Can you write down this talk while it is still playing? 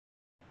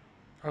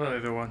Hello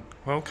everyone,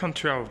 welcome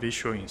to our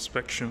visual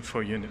inspection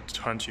for Unit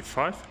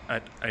 25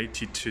 at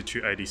 82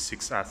 to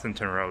 86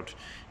 Atherton Rd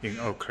in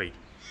Oakleigh.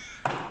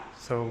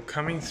 So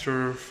coming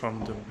through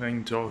from the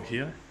main door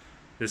here,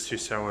 this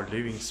is our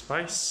living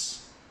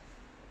space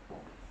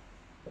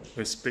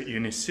with split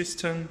unit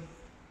system,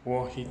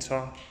 wall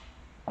heater,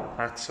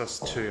 access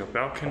to your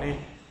balcony,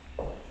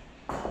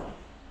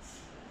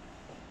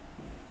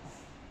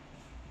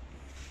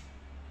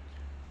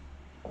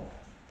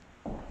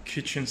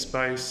 kitchen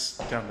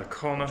space down the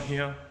corner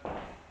here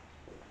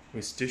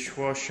with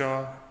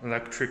dishwasher,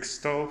 electric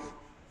stove,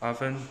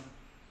 oven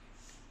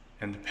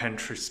and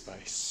pantry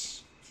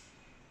space.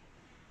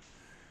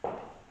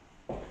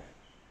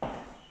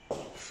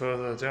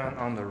 Further down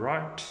on the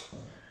right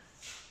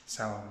is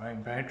our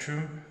main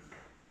bedroom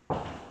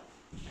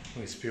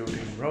with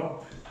built-in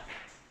robe,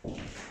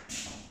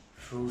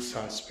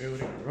 full-size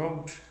built-in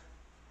robe.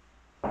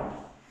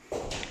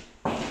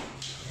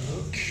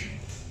 Look.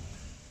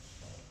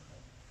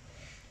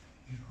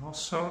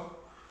 Also,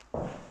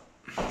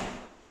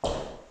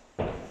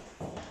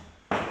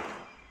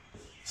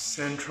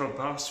 central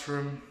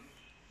bathroom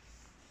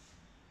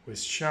with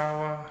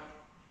shower,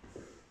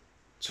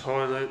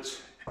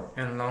 toilet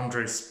and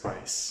laundry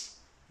space.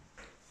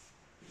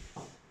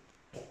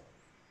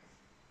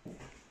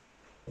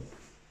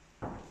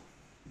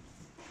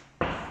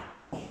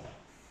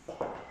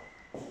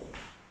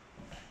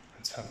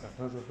 Let's have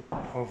a little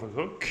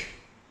overlook.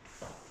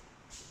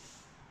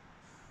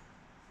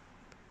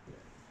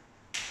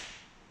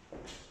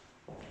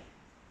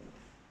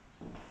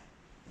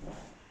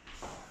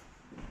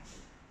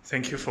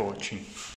 Thank you for watching.